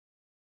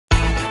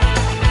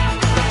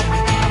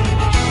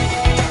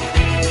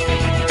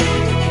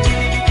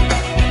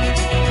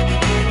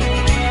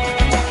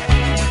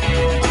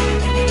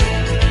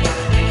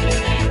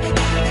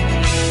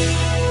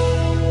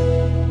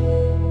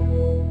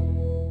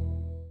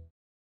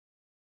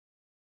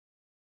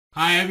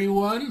Hi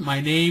everyone,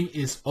 my name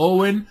is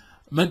Owen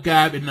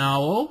McGab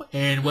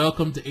and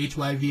welcome to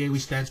HYVA,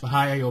 which stands for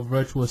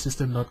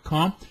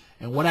HYVAssistant.com.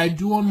 And what I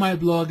do on my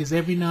blog is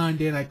every now and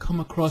then I come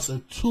across a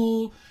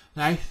tool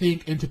that I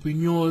think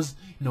entrepreneurs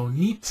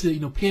need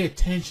to pay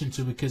attention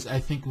to because I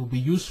think it will be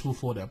useful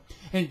for them.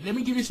 And let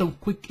me give you some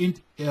quick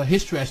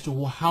history as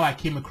to how I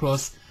came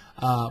across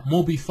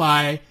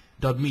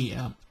Mobify.me.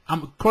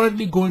 I'm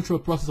currently going through a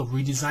process of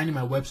redesigning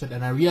my website,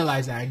 and I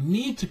realized that I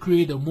need to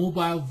create a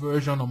mobile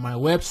version of my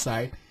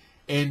website.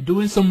 And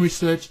doing some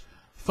research,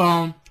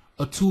 found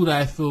a tool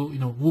that I feel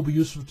will be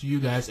useful to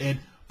you guys. And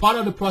part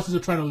of the process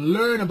of trying to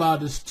learn about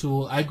this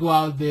tool, I go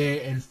out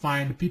there and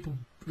find the people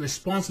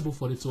responsible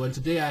for the tool. And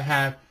today I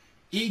have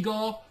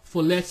Igor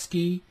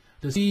Foletsky,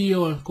 the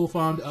CEO and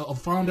co-founder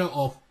founder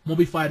of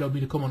Mobify.me,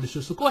 to come on the show.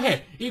 So go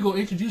ahead, Igor,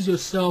 introduce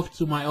yourself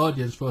to my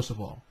audience first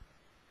of all.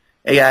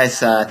 Hey guys,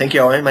 thank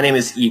you, Owen. My name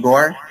is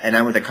Igor, and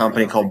I'm with a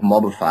company called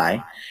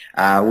Mobify.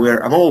 We're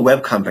a mobile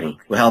web company.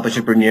 We help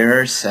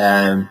entrepreneurs,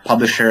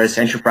 publishers,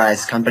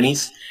 enterprise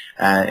companies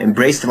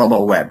embrace the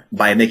mobile web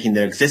by making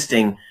their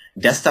existing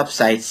desktop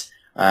sites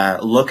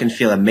look and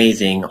feel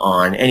amazing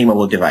on any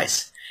mobile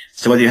device.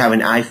 So whether you have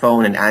an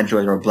iPhone, an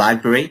Android, or a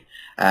BlackBerry,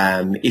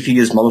 if you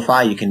use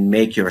Mobify, you can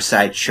make your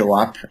site show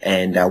up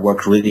and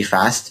work really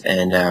fast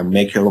and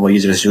make your mobile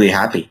users really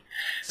happy.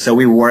 So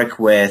we work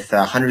with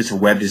hundreds of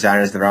web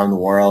designers around the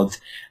world,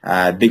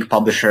 big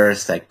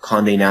publishers like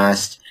Condé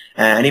Nast,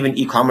 and even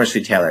e-commerce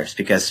retailers,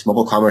 because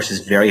mobile commerce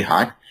is very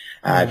hot.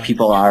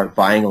 People are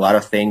buying a lot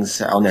of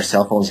things on their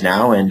cell phones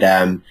now, and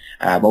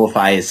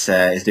Mobify is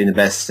doing the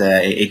best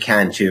it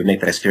can to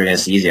make that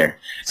experience easier.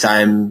 So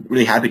I'm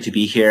really happy to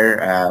be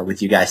here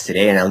with you guys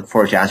today, and I look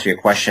forward to answering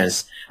your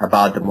questions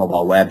about the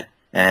mobile web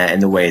and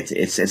the way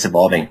it's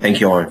evolving. Thank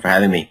you, Owen, for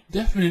having me.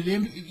 Definitely.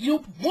 And,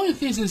 one of the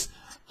things is,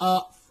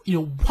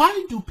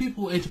 why do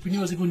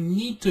entrepreneurs even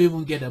need to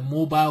even get a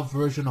mobile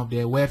version of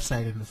their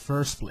website in the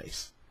first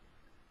place?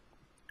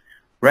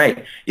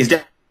 Right. It's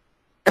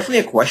definitely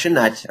a question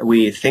that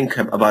we think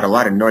about a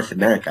lot in North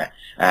America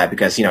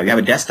because, you have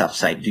a desktop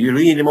site. Do you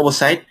really need a mobile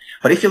site?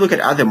 But if you look at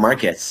other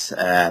markets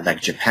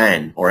like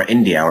Japan or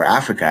India or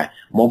Africa,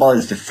 mobile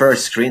is the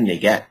first screen they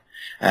get.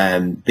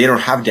 They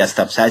don't have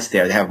desktop sites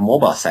there. They have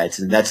mobile sites,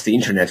 and that's the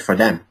internet for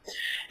them.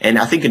 And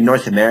I think in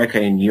North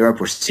America and Europe,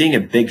 we're seeing a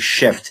big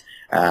shift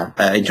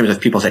in terms of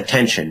people's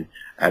attention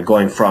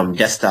going from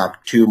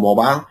desktop to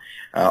mobile.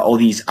 All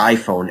these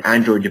iPhone,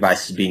 Android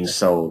devices being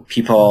sold.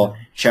 People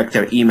check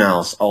their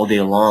emails all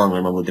day long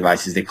on mobile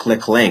devices. They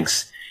click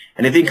links.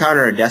 And if they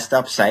encounter a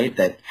desktop site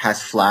that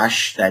has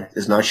Flash, that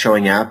is not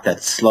showing up,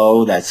 that's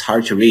slow, that's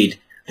hard to read,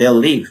 they'll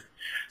leave.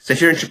 So if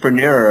you're an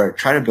entrepreneur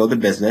trying to build a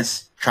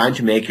business, trying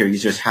to make your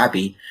users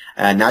happy,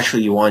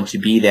 naturally you want to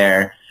be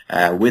there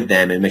with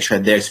them and make sure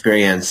their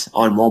experience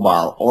on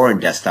mobile or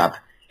on desktop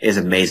is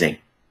amazing.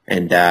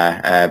 And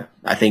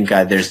I think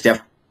there's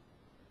definitely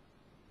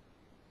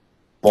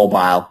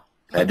mobile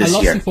this I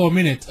lost year. you for a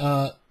minute. We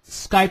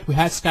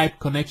had Skype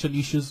connection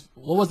issues.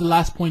 What was the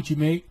last point you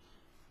made?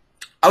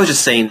 I was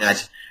just saying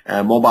that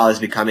mobile is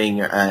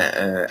becoming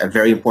a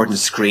very important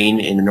screen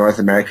in North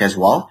America as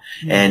well.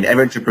 And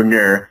every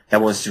entrepreneur that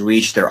wants to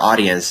reach their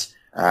audience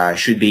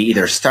should be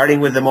either starting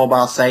with the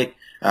mobile site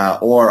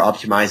or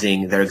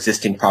optimizing their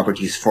existing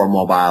properties for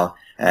mobile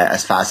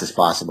as fast as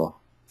possible.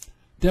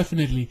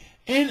 Definitely.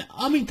 And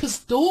I mean, because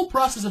the whole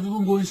process of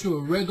even going through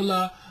a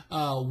regular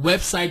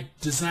website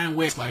design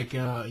way, like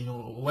a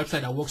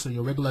website that works on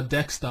your regular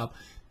desktop,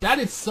 that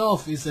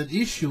itself is an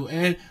issue.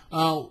 And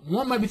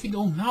one might be thinking,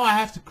 oh, now I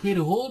have to create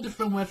a whole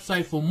different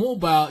website for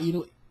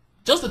mobile.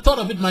 Just the thought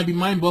of it might be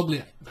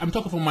mind-boggling. I'm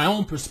talking from my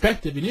own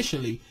perspective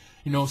initially.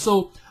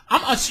 So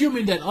I'm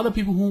assuming that other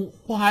people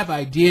who have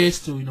ideas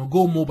to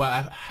go mobile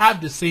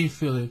have the same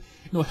feeling.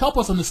 Help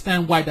us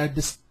understand why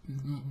that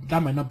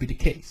might not be the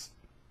case.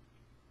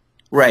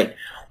 Right.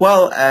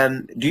 Well,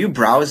 do you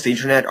browse the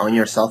internet on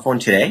your cell phone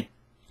today?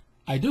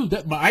 I do.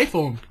 My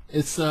iPhone.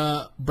 It's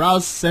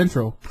Browse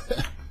Central.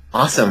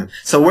 Awesome.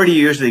 So where do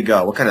you usually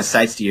go? What kind of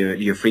sites do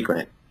you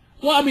frequent?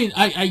 Well, I mean,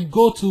 I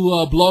go to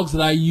blogs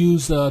that I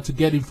use to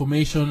get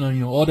information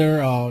on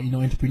other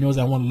entrepreneurs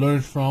I want to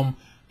learn from,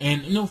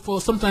 and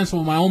sometimes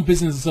for my own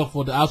business itself,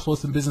 for the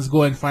outsourcing business,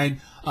 go and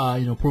find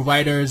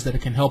providers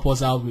that can help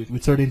us out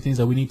with certain things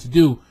that we need to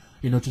do.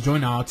 To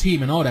join our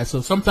team and all that.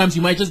 So sometimes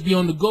you might just be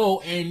on the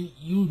go and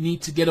you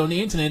need to get on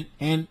the internet,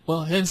 and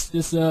well, hence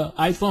this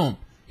iPhone.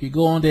 You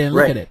go on there and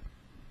look at it.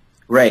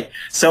 Right.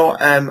 So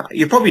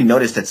you probably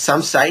noticed that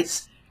some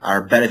sites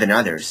are better than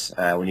others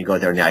when you go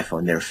there on the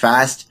iPhone. They're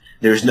fast.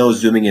 There's no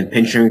zooming and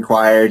pinching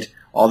required.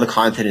 All the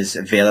content is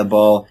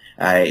available.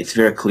 It's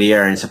very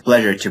clear, and it's a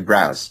pleasure to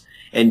browse.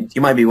 And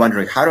you might be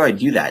wondering, how do I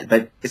do that?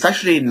 But it's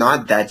actually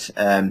not that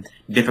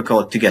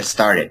difficult to get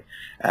started.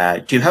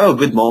 To have a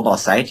good mobile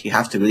site, you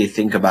have to really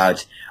think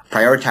about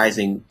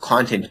prioritizing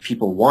content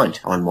people want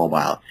on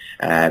mobile.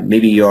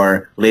 Maybe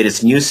your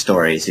latest news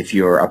stories if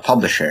you're a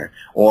publisher,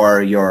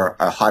 or your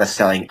hottest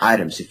selling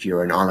items if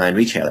you're an online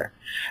retailer.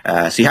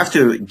 So you have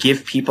to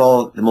give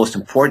people the most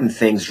important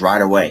things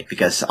right away,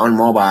 because on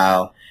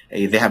mobile,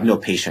 they have no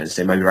patience.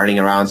 They might be running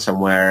around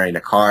somewhere in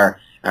a car.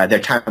 Their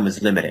time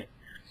is limited.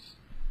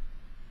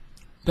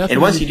 Definitely.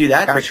 And once you do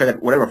that, make sure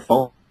that whatever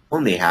phone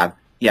they have,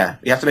 yeah,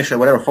 you have to make sure that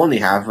whatever phone they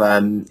have,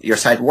 your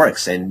site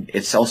works and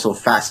it's also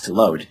fast to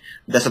load.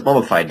 That's what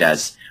Mobilify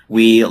does.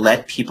 We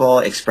let people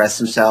express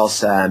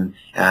themselves in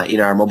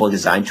our mobile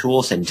design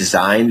tools and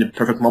design the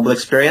perfect mobile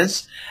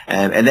experience.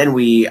 And then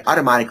we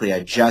automatically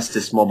adjust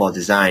this mobile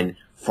design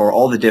for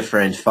all the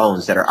different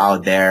phones that are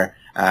out there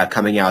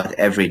coming out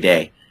every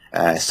day.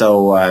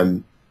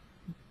 So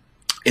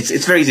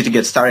it's very easy to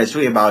get started. It's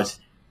really about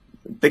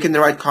picking the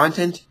right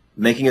content,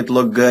 making it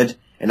look good,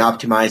 and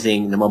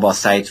optimizing the mobile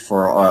site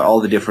for all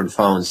the different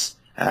phones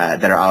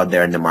that are out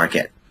there in the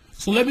market.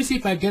 So let me see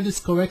if I get this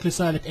correctly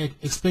so I can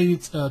explain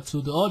it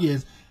to the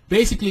audience.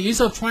 Basically,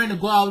 instead of trying to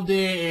go out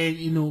there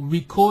and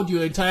recode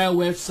your entire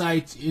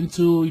website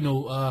into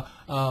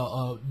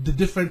the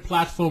different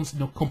platforms,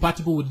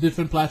 compatible with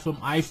different platforms,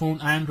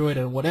 iPhone, Android,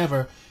 and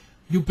whatever,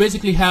 you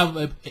basically have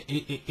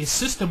a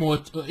system or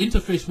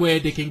interface where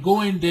they can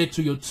go in there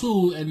to your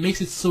tool and makes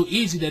it so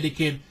easy that they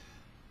can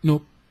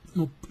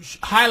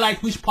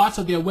highlight which parts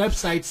of their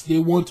websites they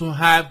want to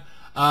have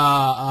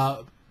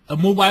a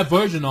mobile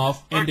version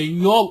of, and then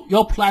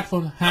your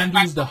platform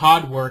handles the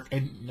hard work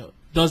and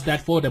does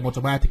that for them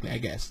automatically, I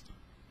guess.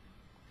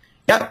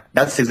 Yep,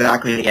 that's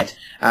exactly it.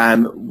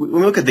 When we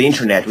look at the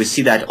internet, we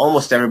see that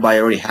almost everybody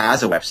already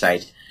has a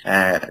website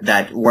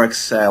that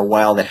works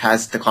well, that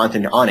has the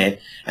content on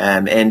it,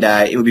 and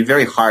it would be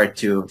very hard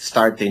to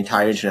start the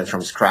entire internet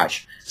from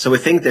scratch. So we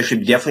think there should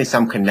be definitely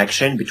some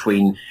connection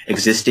between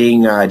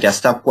existing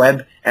desktop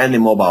web and the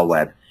mobile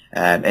web,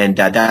 and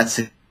that's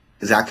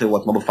exactly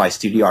what Mobilify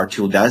Studio, our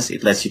tool, does.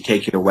 It lets you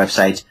take your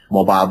website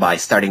mobile by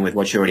starting with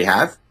what you already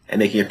have and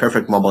making a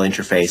perfect mobile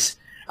interface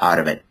out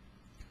of it.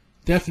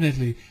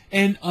 Definitely.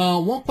 And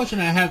one question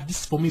I have,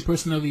 this is for me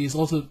personally, is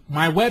also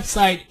my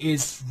website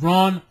is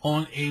run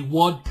on a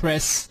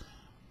WordPress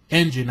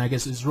engine. I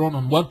guess it's run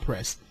on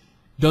WordPress.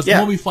 Does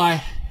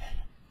Mobilify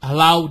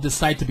allow the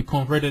site to be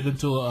converted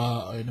into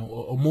a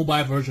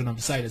mobile version of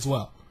the site as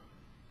well?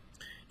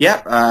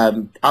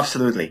 Yeah,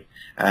 absolutely.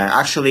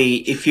 Actually,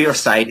 if your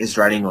site is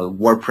running on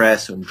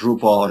WordPress, on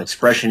Drupal, on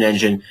Expression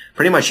Engine,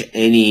 pretty much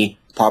any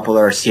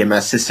popular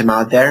CMS system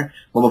out there,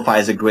 Mobilify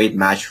is a great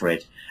match for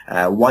it.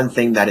 One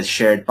thing that is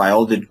shared by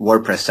all the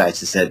WordPress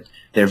sites is that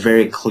they're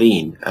very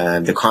clean.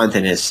 The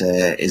content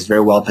is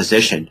very well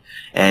positioned,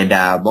 and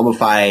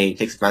Mobilify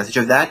takes advantage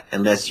of that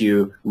and lets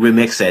you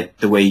remix it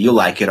the way you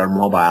like it on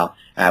mobile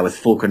with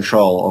full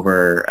control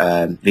over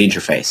the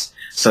interface.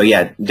 So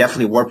yeah,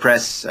 definitely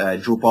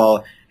WordPress,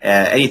 Drupal,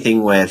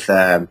 anything with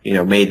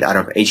made out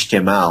of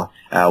HTML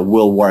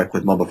will work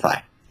with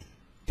Mobilify.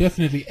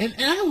 Definitely. And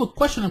I have a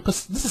question,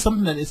 because this is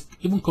something that is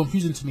even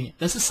confusing to me.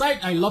 There's a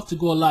site I love to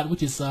go a lot,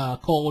 which is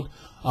called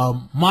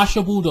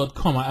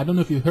Mashable.com. I don't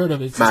know if you've heard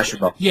of it.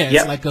 Mashable. Yeah,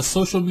 it's like a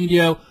social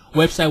media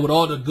website with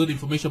all the good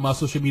information about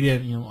social media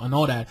and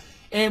all that.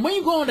 And when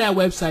you go on that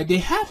website, they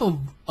have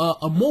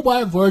a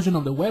mobile version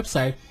of the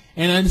website,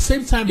 and at the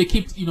same time they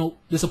keep,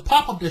 there's a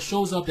pop-up that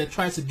shows up that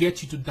tries to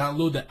get you to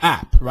download the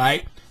app,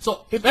 right?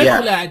 So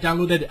eventually I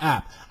downloaded the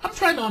app. I'm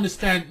trying to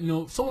understand,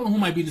 someone who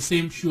might be in the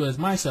same shoe as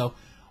myself,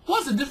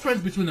 what's the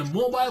difference between the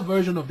mobile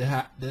version of the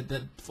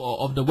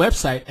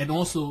website and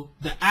also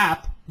the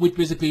app, which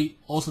basically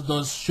also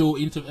does show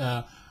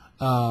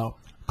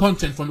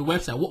content from the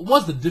website?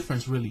 What's the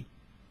difference really?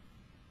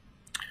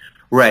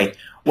 Right.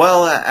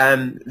 Well,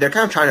 they're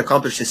kind of trying to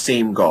accomplish the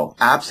same goal.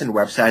 Apps and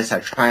websites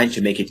are trying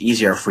to make it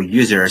easier for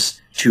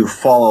users to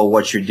follow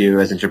what you do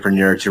as an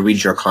entrepreneur, to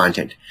read your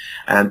content.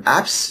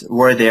 Apps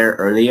were there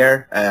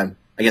earlier.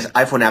 I guess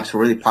iPhone apps were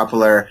really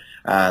popular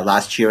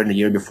last year and the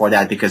year before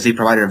that because they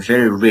provided a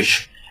very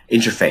rich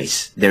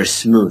interface. They're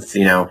smooth,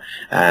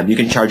 you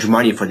can charge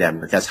money for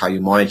them. That's how you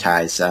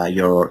monetize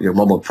your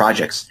mobile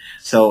projects.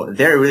 So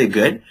they're really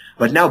good.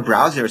 But now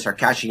browsers are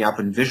catching up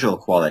on visual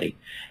quality.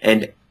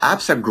 And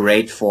apps are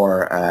great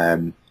for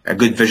a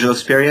good visual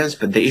experience,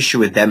 but the issue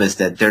with them is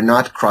that they're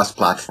not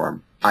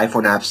cross-platform.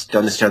 iPhone apps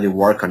don't necessarily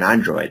work on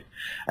Android.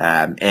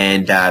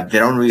 And they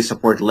don't really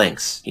support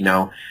links.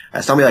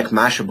 Somebody like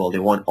Mashable, they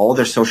want all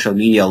their social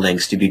media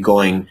links to be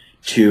going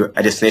to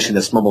a destination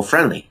that's mobile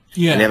friendly.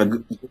 Yeah. And they have a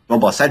good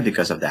mobile site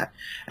because of that.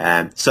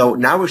 So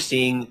now we're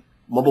seeing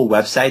mobile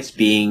websites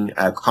being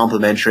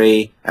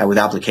complementary with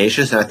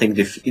applications. And I think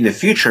in the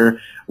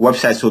future,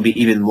 websites will be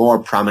even more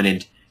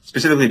prominent,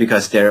 specifically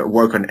because they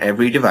work on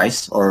every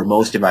device or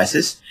most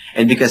devices,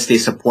 and because they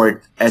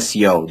support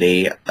SEO.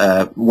 They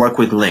work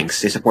with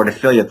links. They support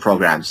affiliate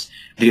programs.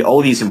 They do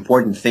all these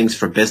important things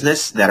for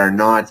business that are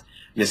not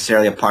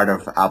necessarily a part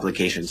of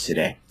applications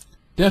today.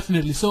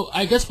 Definitely. So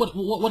I guess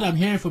what I'm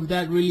hearing from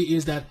that really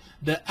is that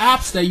the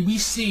apps that we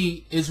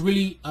see is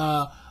really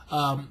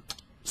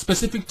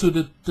specific to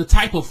the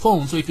type of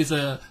phone. So if it's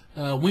a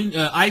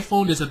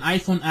iPhone, there's an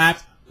iPhone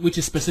app. which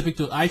is specific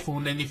to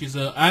iPhone. Then if it's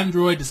an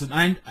Android, it's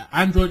an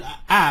Android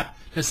app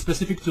that's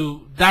specific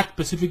to that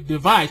specific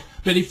device.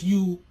 But if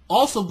you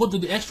also go to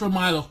the extra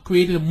mile of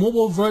creating a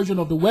mobile version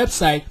of the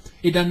website,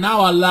 it then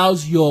now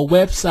allows your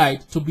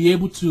website to be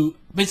able to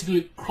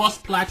basically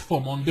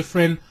cross-platform on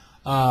different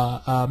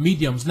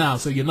mediums now.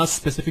 So you're not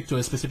specific to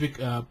a specific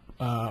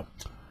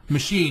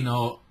machine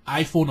or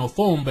iPhone or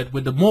phone, but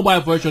with the mobile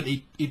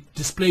version, it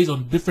displays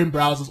on different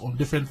browsers on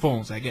different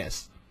phones, I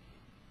guess.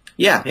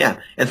 Yeah, yeah.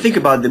 And think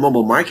about the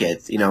mobile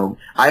market. You know,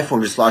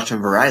 iPhone just launched on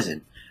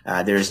Verizon.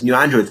 There's new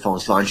Android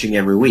phones launching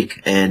every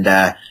week, and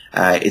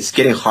it's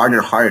getting harder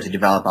and harder to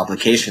develop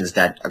applications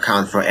that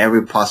account for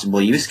every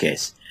possible use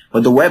case.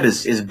 But the web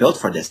is built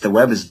for this. The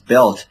web is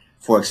built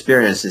for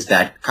experiences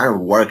that kind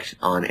of work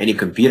on any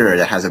computer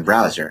that has a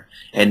browser.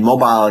 And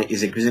mobile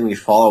is increasingly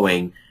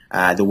following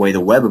the way the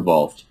web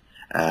evolved.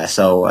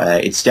 So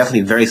it's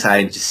definitely very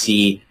exciting to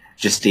see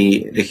just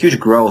the huge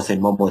growth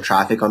in mobile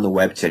traffic on the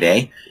web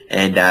today.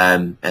 And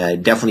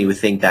definitely we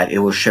think that it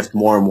will shift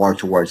more and more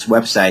towards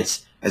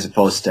websites as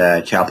opposed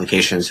to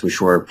applications which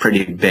were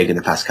pretty big in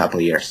the past couple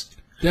of years.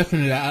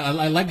 Definitely.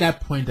 I like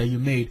that point that you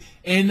made.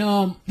 And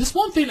this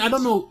one thing, I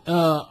don't know,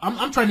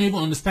 I'm trying to even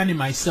understand it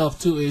myself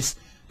too, is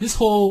this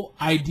whole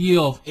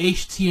idea of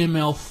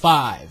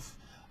HTML5.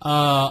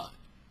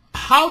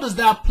 How does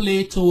that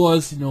play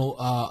towards,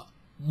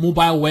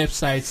 mobile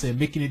websites and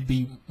making it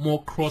be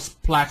more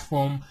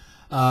cross-platform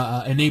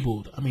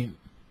enabled? I mean,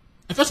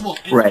 first of all,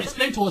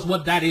 explain to us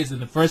what that is in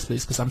the first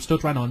place, because I'm still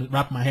trying to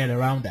wrap my head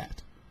around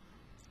that.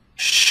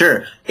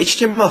 Sure.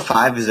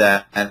 HTML5 is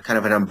a kind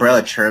of an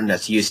umbrella term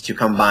that's used to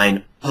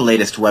combine the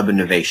latest web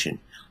innovation.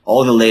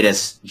 All the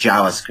latest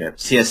JavaScript,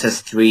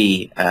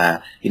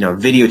 CSS3,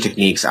 video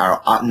techniques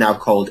are now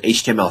called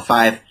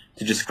HTML5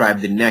 to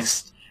describe the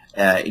next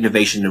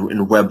innovation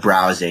in web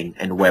browsing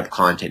and web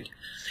content.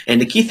 And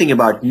the key thing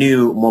about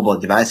new mobile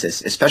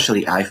devices,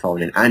 especially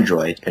iPhone and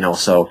Android, and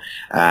also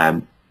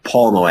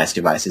Palm OS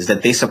devices,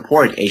 that they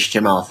support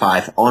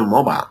HTML5 on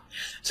mobile.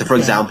 So, for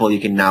example, you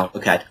can now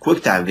look at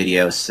QuickTime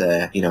videos,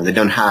 that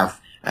don't have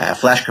a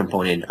Flash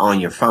component on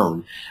your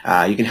phone.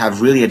 You can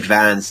have really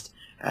advanced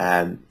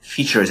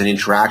features and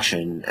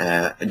interaction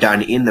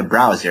done in the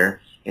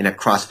browser in a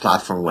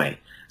cross-platform way.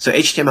 So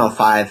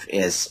HTML5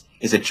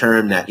 is a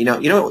term that,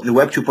 the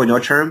Web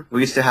 2.0 term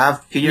we used to have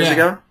a few years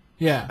ago?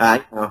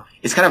 Yeah.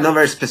 It's kind of not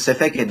very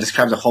specific. It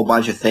describes a whole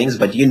bunch of things,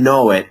 but you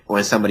know it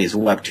when somebody's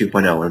Web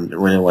 2.0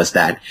 when it was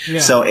that.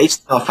 Yeah. So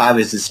HTML5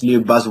 is this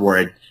new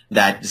buzzword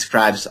that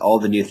describes all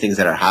the new things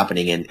that are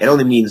happening, and it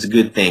only means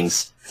good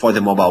things for the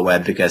mobile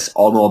web because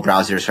all mobile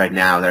browsers right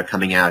now that are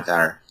coming out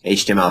are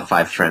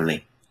HTML5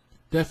 friendly.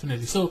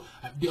 Definitely. So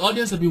the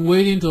audience have been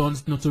waiting to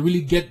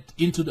really get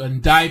into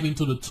and dive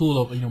into the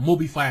tool of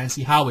Mobify and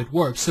see how it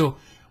works. So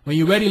when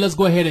you're ready, let's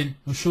go ahead and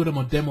show them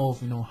a demo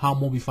of how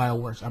Mobify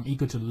works. I'm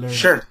eager to learn.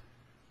 Sure,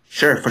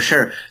 for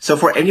sure. So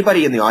for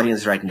anybody in the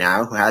audience right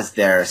now who has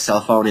their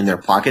cell phone in their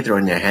pocket or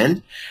in their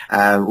hand,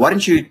 why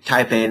don't you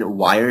type in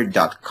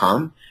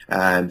wired.com?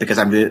 Because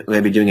I'm going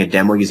to be doing a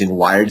demo using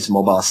Wired's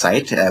mobile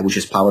site, which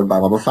is powered by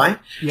Mobify.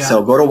 Yeah.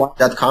 So go to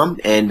wired.com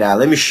and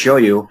let me show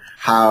you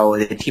how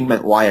the team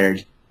at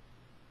Wired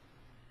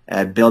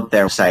built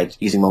their site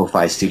using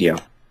Mobify Studio.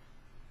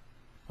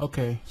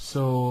 Okay,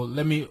 so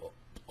let me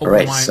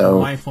open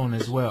my phone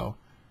as well.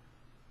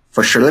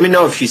 For sure. Let me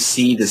know if you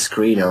see the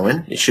screen,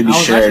 Owen. It should be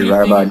shared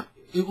right about.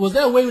 Was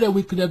there a way that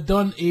we could have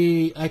done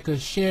a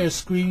share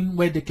screen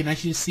where they can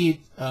actually see it,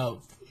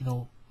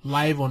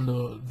 live on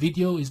the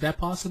video? Is that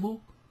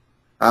possible?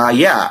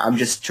 Yeah, I'm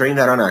just turning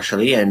that on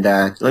actually, and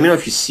let me know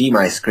if you see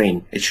my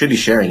screen. It should be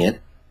sharing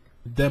it.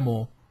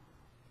 Demo.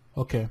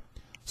 Okay.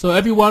 So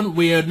everyone,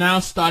 we are now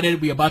started.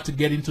 We're about to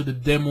get into the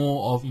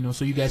demo of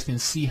so you guys can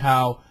see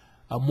how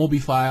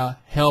Mobify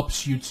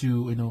helps you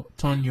to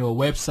turn your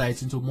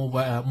websites into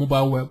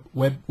mobile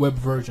web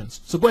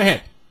versions. So go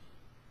ahead.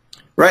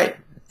 Right.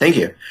 Thank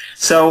you.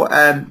 So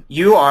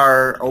you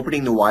are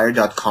opening the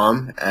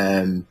Wire.com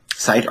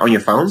site on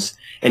your phones.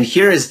 And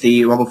here is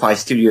the Mobify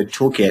Studio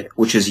Toolkit,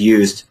 which is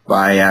used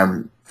by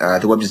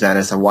the web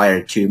designers on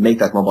Wired to make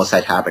that mobile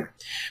site happen.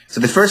 So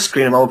the first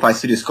screen of Mobify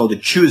Studio is called the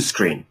Choose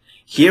screen.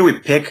 Here we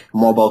pick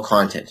mobile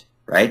content,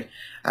 right?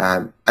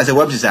 As a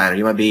web designer,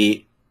 you might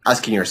be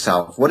asking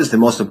yourself, what is the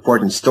most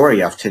important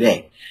story of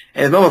today?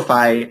 And with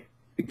Mobify,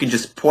 you can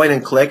just point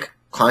and click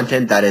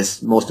content that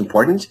is most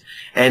important.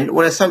 And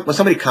when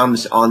somebody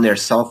comes on their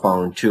cell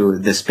phone to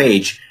this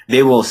page,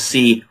 they will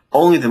see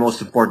only the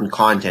most important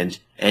content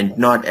and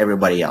not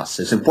everybody else.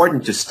 So it's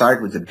important to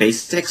start with the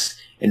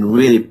basics and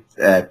really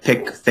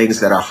pick things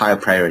that are higher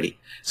priority.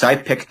 So I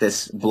picked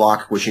this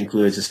block, which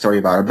includes a story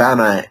about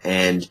Obama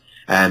and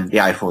the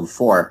iPhone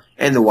 4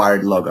 and the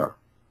Wired logo.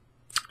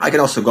 I can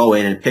also go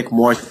in and pick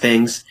more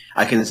things.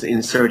 I can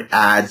insert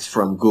ads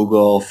from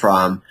Google,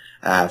 from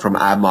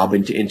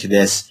AdMob into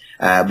this.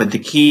 But the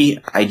key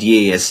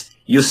idea is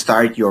you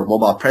start your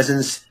mobile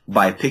presence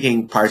by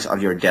picking parts of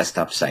your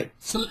desktop site.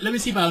 So let me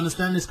see if I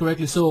understand this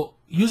correctly. So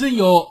using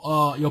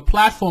your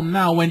platform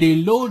now, when they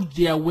load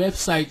their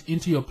website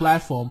into your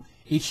platform,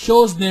 it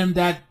shows them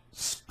that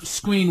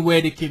screen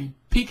where they can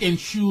pick and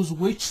choose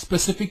which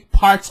specific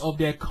parts of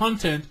their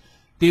content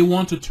they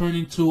want to turn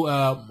into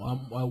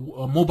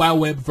mobile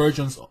web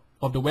versions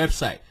of the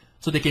website.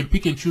 So they can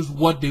pick and choose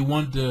what they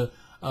want the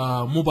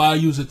mobile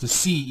user to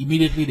see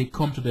immediately they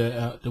come to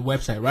the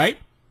website, right?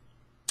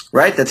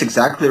 Right, that's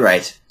exactly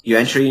right. You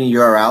enter in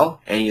URL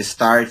and you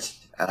start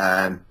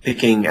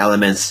picking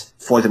elements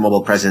for the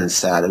mobile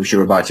presence that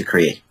you're about to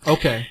create.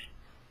 Okay.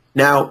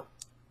 Now,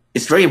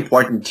 it's very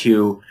important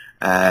to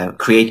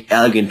create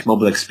elegant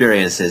mobile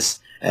experiences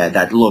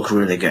that look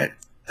really good.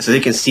 So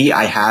you can see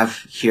I have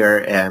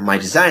here my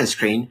design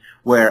screen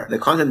where the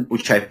content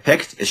which I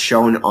picked is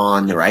shown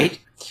on the right.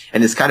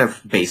 And it's kind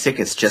of basic.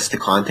 It's just the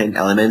content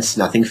elements,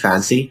 nothing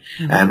fancy.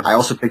 Mm-hmm. I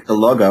also picked the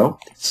logo,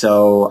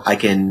 so I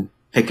can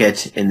pick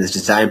it in this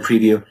design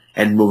preview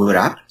and move it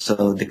up.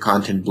 So the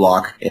content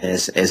block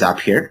is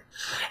up here.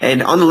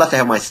 And on the left, I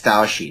have my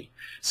style sheet.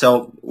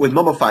 So with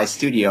Mobify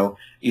Studio,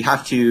 you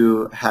have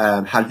to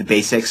have the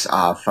basics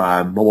of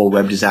mobile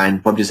web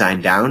design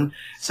down.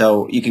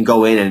 So you can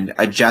go in and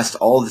adjust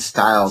all the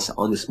styles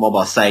on this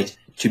mobile site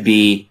to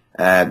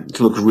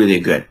look really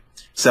good.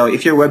 So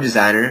if you're a web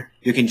designer,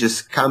 you can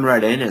just come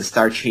right in and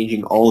start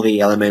changing all the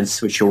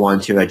elements which you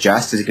want to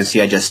adjust. As you can see,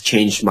 I just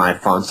changed my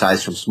font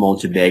size from small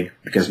to big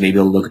because maybe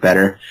it'll look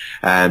better.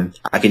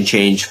 I can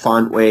change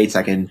font weights.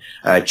 I can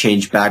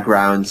change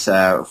backgrounds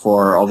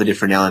for all the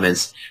different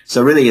elements.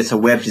 So really, it's a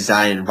web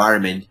design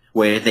environment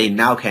where they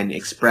now can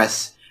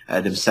express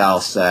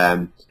themselves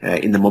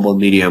in the mobile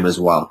medium as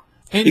well.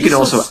 And you can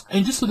also,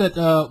 and just so that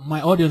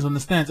my audience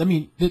understands, I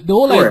mean, the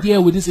whole Sure.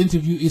 idea with this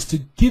interview is to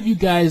give you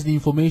guys the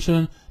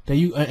information that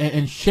you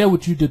and share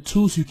with you the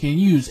tools you can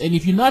use. And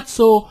if you're not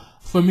so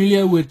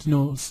familiar with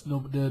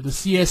the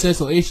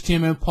CSS or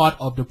HTML part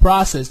of the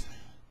process,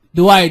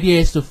 the whole idea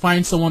is to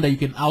find someone that you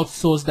can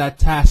outsource that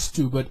task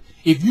to. But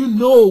if you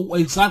know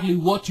exactly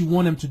what you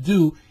want them to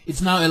do,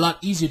 it's now a lot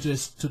easier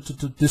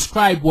to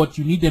describe what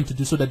you need them to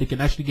do so that they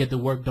can actually get the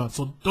work done.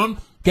 So don't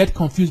get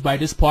confused by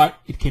this part.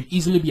 It can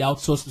easily be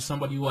outsourced to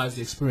somebody who has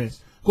the experience.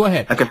 Go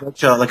ahead. Like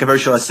a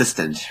virtual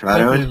assistant,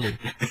 right?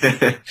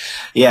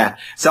 Yeah.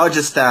 So I'll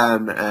just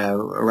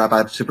wrap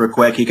up super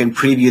quick. You can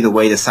preview the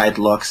way the site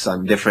looks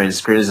on different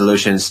screen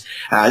resolutions.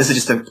 This is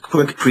just a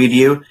quick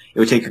preview. It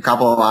would take a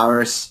couple of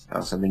hours.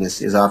 Oh, something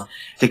is off.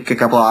 Take a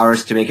couple of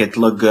hours to make it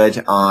look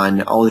good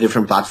on all the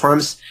different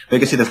platforms. But you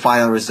can see the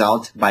final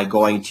result by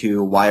going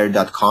to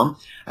wired.com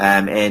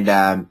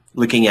and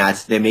looking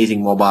at the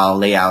amazing mobile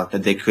layout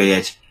that they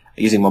created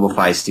using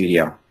Mobify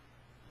Studio.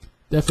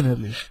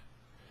 Definitely.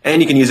 And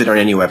you can use it on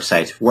any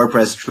website,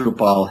 WordPress,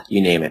 Drupal,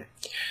 you name it.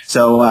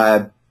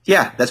 So,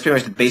 yeah, that's pretty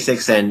much the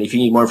basics. And if you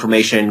need more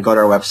information, go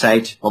to our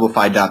website,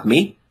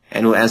 mobify.me,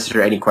 and we'll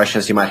answer any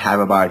questions you might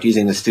have about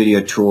using the Studio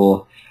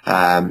tool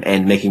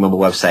and making mobile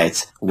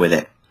websites with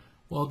it.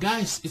 Well,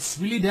 guys, it's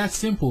really that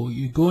simple.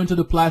 You go into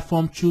the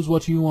platform, choose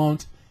what you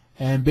want,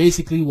 and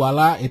basically,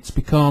 voila, it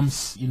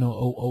becomes,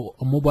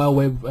 a mobile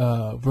web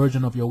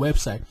version of your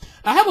website.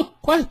 I have a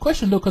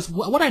question, though, because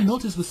what I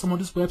noticed with some of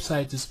these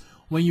websites is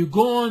when you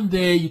go on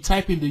there, you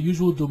type in the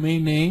usual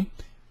domain name,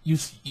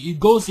 it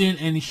goes in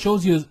and it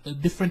shows you a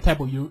different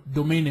type of your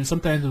domain name.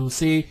 Sometimes it will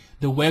say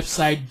the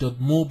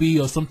website.mobi,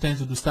 or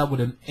sometimes it will start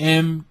with an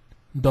M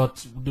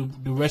dot the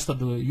rest of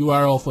the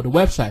URL for the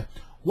website.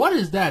 What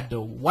is that,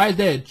 though? Why is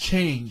there a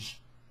change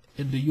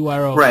in the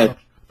URL? Right.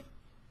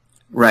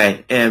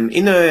 Right.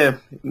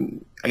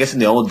 I guess in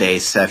the old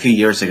days, a few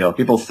years ago,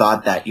 people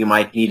thought that you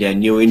might need a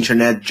new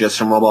internet just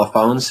for mobile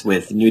phones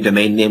with new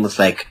domain names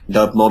like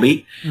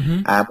 .mobi.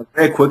 Mm-hmm. But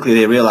very quickly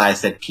they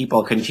realized that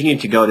people continue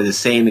to go to the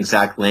same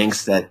exact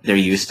links that they're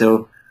used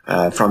to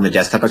from the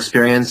desktop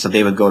experience, so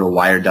they would go to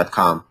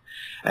wired.com.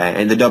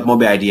 And the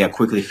 .mobi idea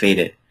quickly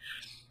faded.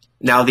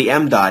 Now the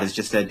M dot is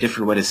just a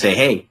different way to say,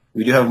 hey,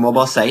 we do have a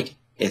mobile site.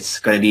 It's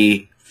going to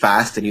be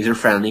fast and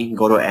user-friendly.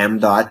 Go to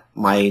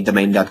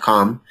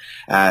m.mydomain.com.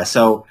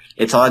 So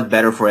it's a lot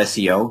better for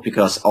SEO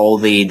because all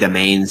the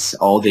domains,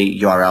 all the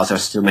URLs are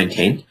still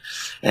maintained.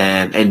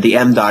 And the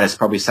M dot is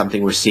probably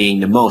something we're seeing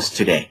the most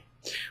today.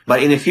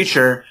 But in the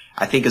future,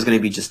 I think it's going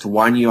to be just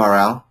one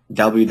URL,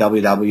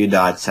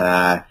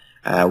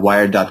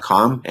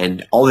 www.wired.com,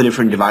 and all the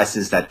different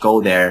devices that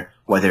go there,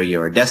 whether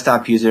you're a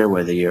desktop user,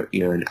 whether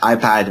you're an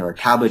iPad or a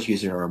tablet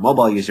user or a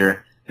mobile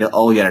user, they'll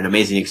all get an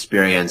amazing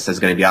experience that's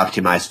going to be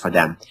optimized for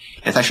them.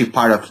 And it's actually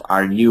part of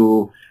our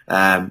new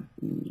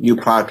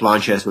product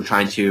launches. We're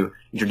trying to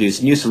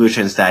introduce new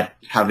solutions that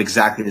have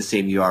exactly the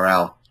same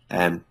URL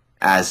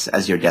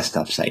as your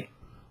desktop site.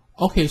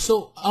 Okay,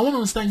 so I want to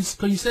understand,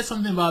 because you said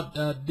something about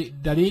that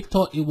they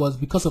thought it was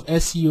because of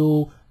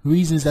SEO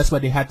reasons, that's why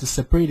they had to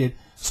separate it.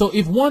 So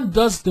if one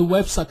does the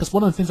website, because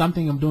one of the things I'm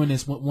thinking I'm doing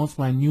is once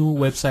my new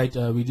website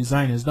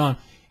redesign is done,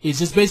 is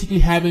just basically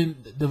having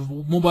the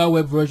mobile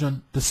web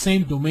version the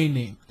same domain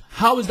name.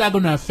 How is that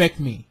going to affect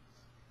me,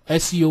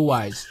 SEO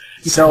wise?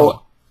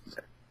 So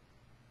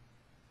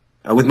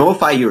with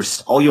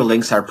Mobify, all your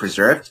links are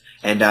preserved,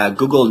 And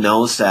Google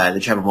knows that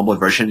you have a mobile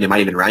version. They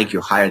might even rank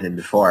you higher than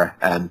before.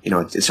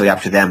 It's really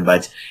up to them,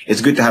 but it's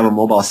good to have a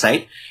mobile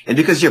site. And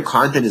because your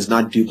content is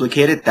not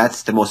duplicated,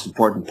 that's the most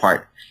important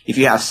part. If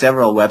you have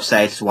several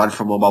websites, one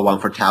for mobile, one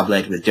for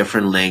tablet, with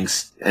different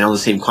links and all the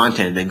same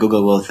content, then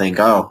Google will think,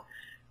 oh,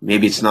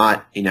 maybe it's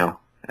not,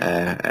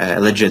 a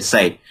legit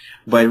site.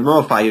 But in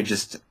Mobify, you're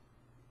just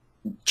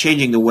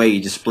changing the way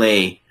you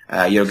display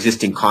your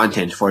existing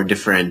content for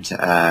different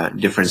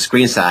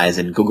screen size,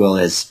 and Google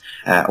is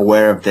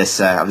aware of this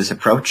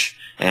approach,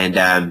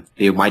 and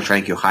they might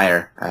rank you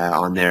higher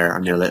on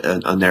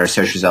their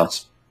search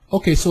results.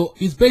 Okay, so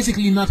it's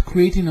basically not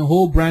creating a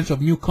whole branch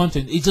of new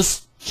content. It's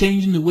just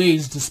changing the way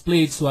it's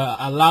displayed to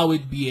allow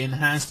it be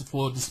enhanced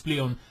for display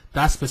on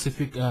that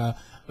specific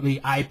the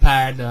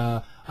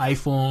iPad,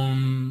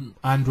 iPhone,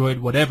 Android,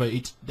 whatever.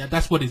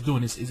 That's what it's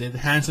doing. It's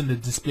enhancing the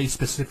display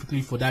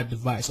specifically for that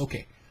device.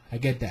 Okay, I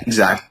get that.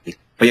 Exactly.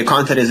 But your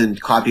content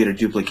isn't copied or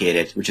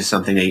duplicated, which is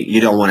something that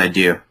you don't want to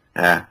do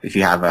if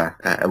you have a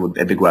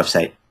big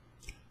website.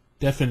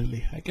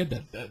 Definitely, I get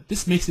that.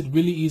 This makes it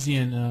really easy,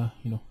 and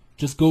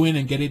just go in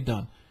and get it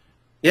done.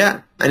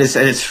 Yeah, and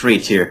it's free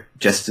too.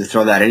 Just to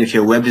throw that in, if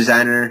you're a web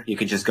designer, you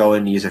can just go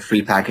in and use a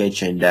free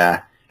package and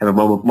have a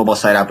mobile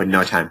site up in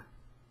no time.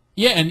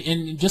 Yeah,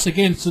 and just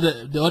again, so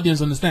that the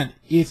audience understand,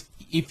 if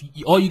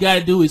all you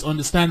gotta do is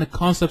understand the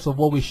concepts of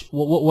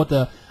what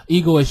the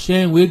ego is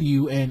sharing with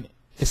you, and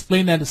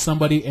explain that to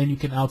somebody, and you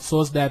can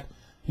outsource that,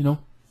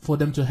 for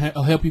them to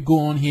help you go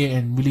on here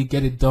and really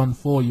get it done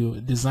for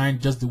you,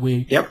 designed just the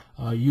way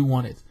you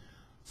want it.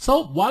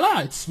 So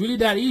voila, it's really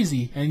that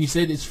easy, and you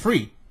said it's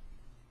free.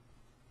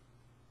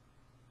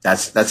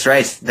 That's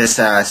right. This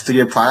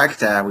studio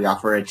product, we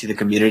offer it to the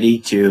community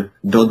to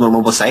build more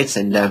mobile sites,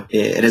 and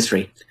it is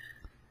free.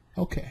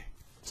 Okay,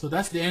 so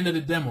that's the end of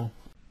the demo.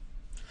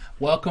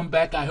 Welcome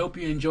back. I hope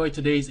you enjoyed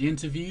today's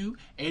interview.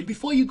 And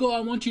before you go,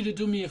 I want you to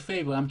do me a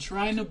favor. I'm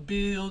trying to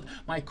build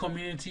my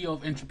community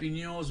of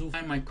entrepreneurs who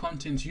find my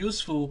content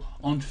useful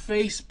on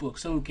Facebook,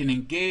 so we can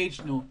engage,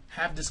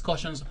 have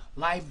discussions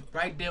live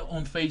right there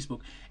on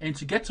Facebook. And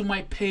to get to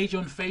my page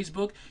on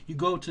Facebook, you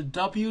go to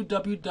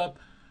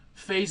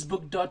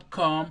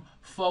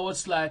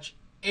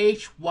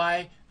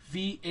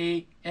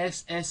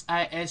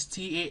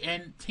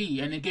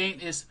www.facebook.com/HYVASSISTANT. And again,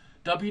 it's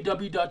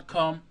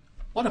www.com.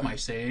 What am I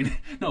saying?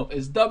 No,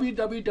 it's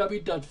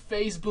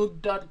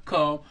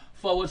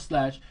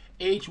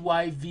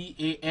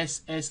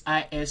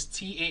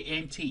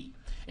www.facebook.com/HYVASSISTANT.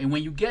 And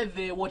when you get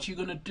there, what you're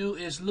gonna do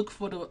is look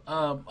for the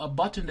a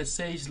button that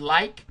says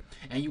like,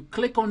 and you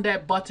click on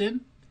that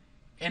button,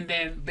 and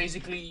then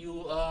basically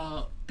you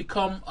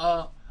become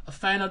a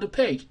fan of the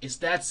page. It's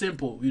that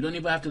simple. You don't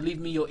even have to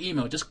leave me your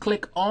email. Just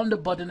click on the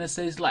button that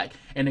says like.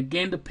 And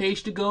again, the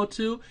page to go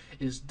to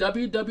is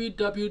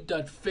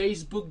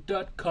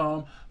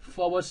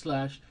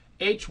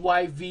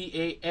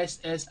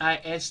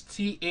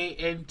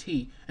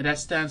www.facebook.com/HYVASSISTANT. And that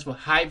stands for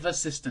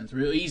HYVAssistant.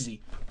 Real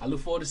easy. I look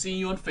forward to seeing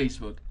you on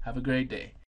Facebook. Have a great day.